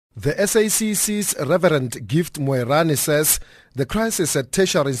The SACC's Reverend Gift Moerane says the crisis at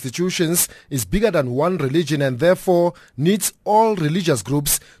tertiary institutions is bigger than one religion and therefore needs all religious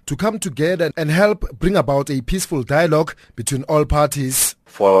groups to come together and help bring about a peaceful dialogue between all parties.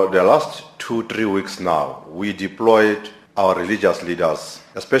 For the last 2-3 weeks now, we deployed our religious leaders,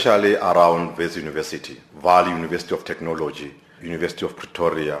 especially around Wits University, Vaal University of Technology, University of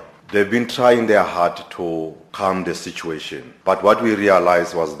Pretoria. They've been trying their hard to calm the situation. But what we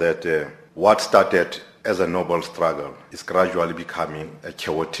realized was that what started as a noble struggle is gradually becoming a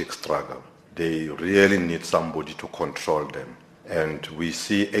chaotic struggle. They really need somebody to control them. And we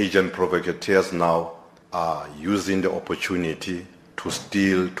see agent provocateurs now are using the opportunity to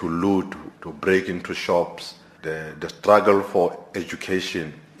steal, to loot, to break into shops. The struggle for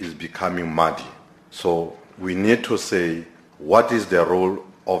education is becoming muddy. So we need to say, what is the role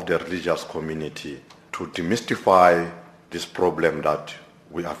of the religious community to demystify this problem that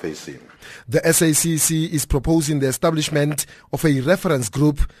we are facing? The SACC is proposing the establishment of a reference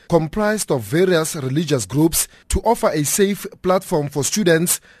group comprised of various religious groups to offer a safe platform for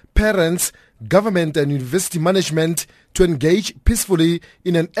students, parents, government and university management to engage peacefully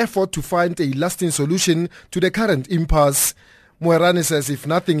in an effort to find a lasting solution to the current impasse. Moerane says if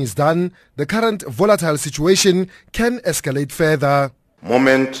nothing is done, the current volatile situation can escalate further.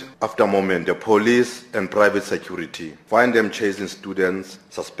 Moment after moment, the police and private security find them chasing students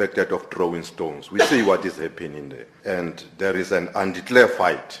suspected of throwing stones. We see what is happening there. And there is an undeclared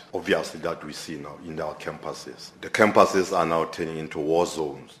fight, obviously, that we see now in our campuses. The campuses are now turning into war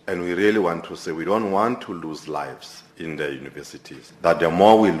zones. And we really want to say we don't want to lose lives in the universities. That the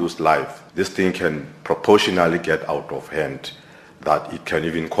more we lose life, this thing can proportionally get out of hand, that it can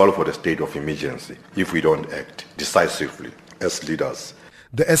even call for the state of emergency if we don't act decisively as leaders.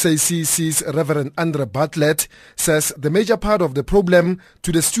 The SACC's Reverend Andre Bartlett says the major part of the problem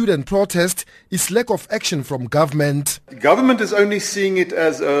to the student protest is lack of action from government. The government is only seeing it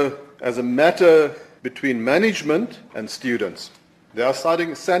as a matter between management and students. They are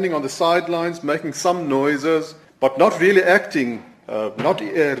standing on the sidelines, making some noises, but not really acting, not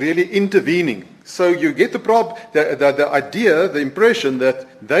really intervening. So you get the idea, the impression that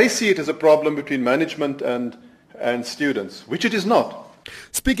they see it as a problem between management and students, which it is not.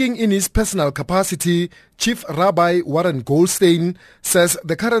 Speaking in his personal capacity, Chief Rabbi Warren Goldstein says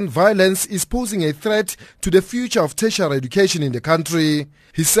the current violence is posing a threat to the future of tertiary education in the country.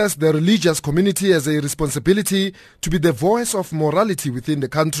 He says the religious community has a responsibility to be the voice of morality within the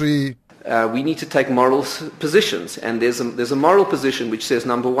country. We need to take moral positions, and there's a moral position which says,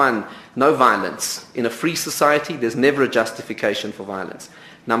 number one, no violence. In a free society, there's never a justification for violence.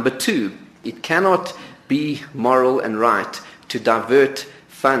 Number two, it cannot be moral and right to divert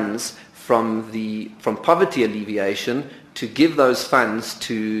funds from poverty alleviation to give those funds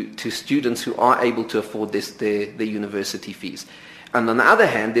to students who are able to afford their university fees. And on the other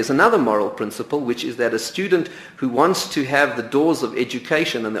hand, there's another moral principle, which is that a student who wants to have the doors of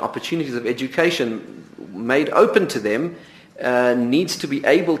education and the opportunities of education made open to them needs to be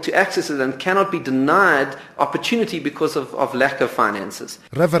able to access it and cannot be denied opportunity because of lack of finances.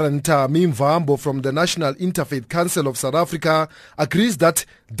 Reverend Tami Mvambo from the National Interfaith Council of South Africa agrees that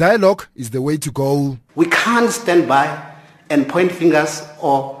dialogue is the way to go. We can't stand by and point fingers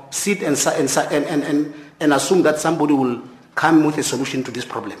or sit and assume that somebody will come with a solution to this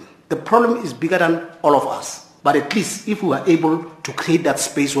problem. The problem is bigger than all of us. But at least if we are able to create that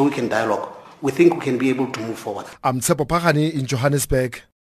space where we can dialogue, we think we can be able to move forward. I'm Tsepo Pagani in Johannesburg.